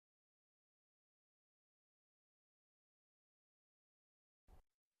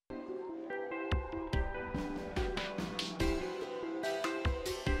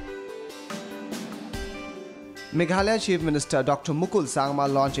Meghalaya Chief Minister Dr. Mukul Sangma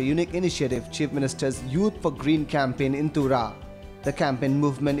launched a unique initiative, Chief Minister's Youth for Green campaign in Tura. The campaign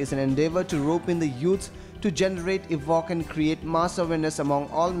movement is an endeavor to rope in the youth to generate, evoke and create mass awareness among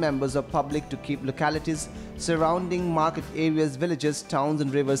all members of public to keep localities surrounding market areas, villages, towns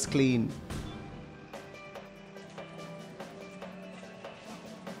and rivers clean.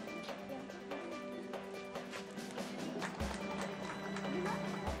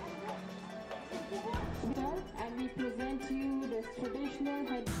 And we present you this traditional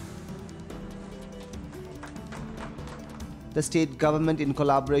head. The state government, in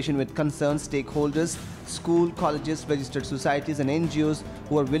collaboration with concerned stakeholders, school, colleges, registered societies and NGOs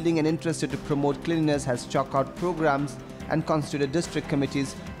who are willing and interested to promote cleanliness, has chalked out programs and constituted district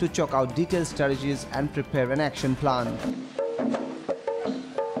committees to chalk out detailed strategies and prepare an action plan.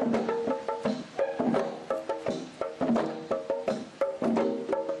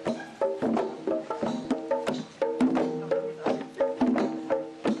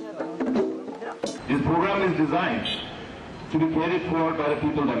 This program is designed to be carried forward by the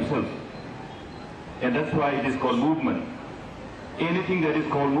people themselves. And that's why it is called movement. Anything that is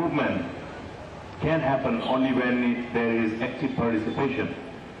called movement can happen only when there is active participation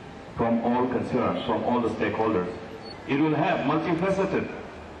from all concerned, from all the stakeholders. It will have multifaceted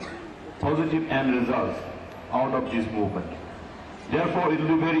positive end results out of this movement. Therefore, it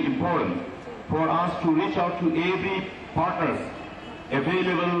will be very important for us to reach out to every partners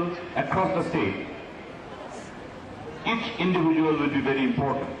available across the state. Each individual will be very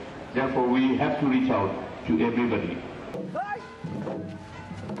important. Therefore, we have to reach out to everybody.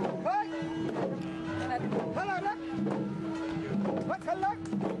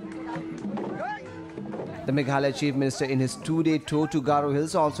 The Meghalaya Chief Minister, in his two-day tour to Garo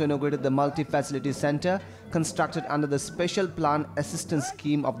Hills, also inaugurated the Multi-Facility Centre constructed under the Special Plan Assistance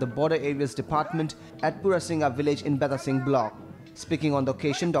Scheme of the Border Areas Department at Purasinga village in Betasing block. Speaking on the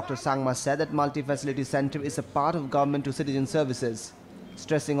occasion, Dr. Sangma said that Multi-Facility Centre is a part of government to citizen services.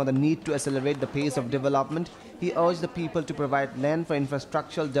 Stressing on the need to accelerate the pace of development, he urged the people to provide land for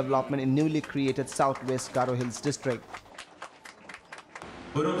infrastructural development in newly created Southwest Garo Hills district.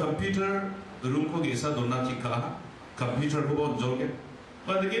 computer room ko gisa donna chika computer ko bon joge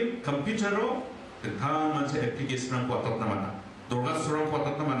but again computer ro tha man se application ko atat na mana dorga suram ko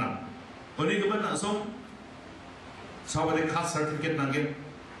atat na mana oni ko ban asom sabade khas certificate nange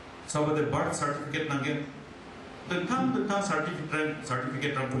sabade birth certificate nange the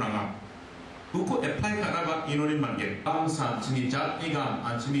certificate ram punanga uko apply kara ba inoni mange am san chini jat ni gam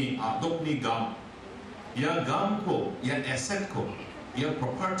anchini adok ni gam ya gam ko ya asset ko ya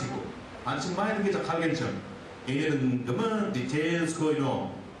property ko anchi mai ni ta khalgen cham in gama details ko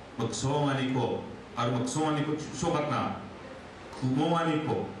maksomani ko ar maksomani ko sogatna kumomani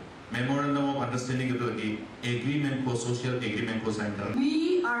ko memorandum of understanding ability agreement ko social agreement ko center.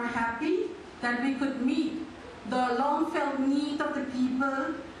 We are happy that we could meet the long felt need of the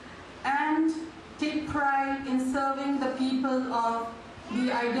people and take pride in serving the people of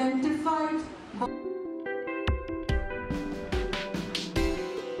the identified.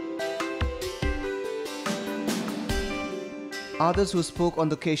 Others who spoke on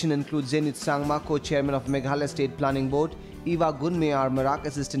the occasion include Zenith Sangma, co-chairman of Meghalaya State Planning Board, Eva Gunmayar Marak,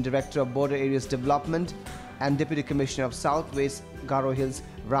 assistant director of Border Areas Development, and deputy commissioner of Southwest Garo Hills,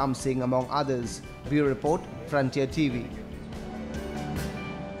 Ram Singh, among others. Bureau Report, Frontier TV.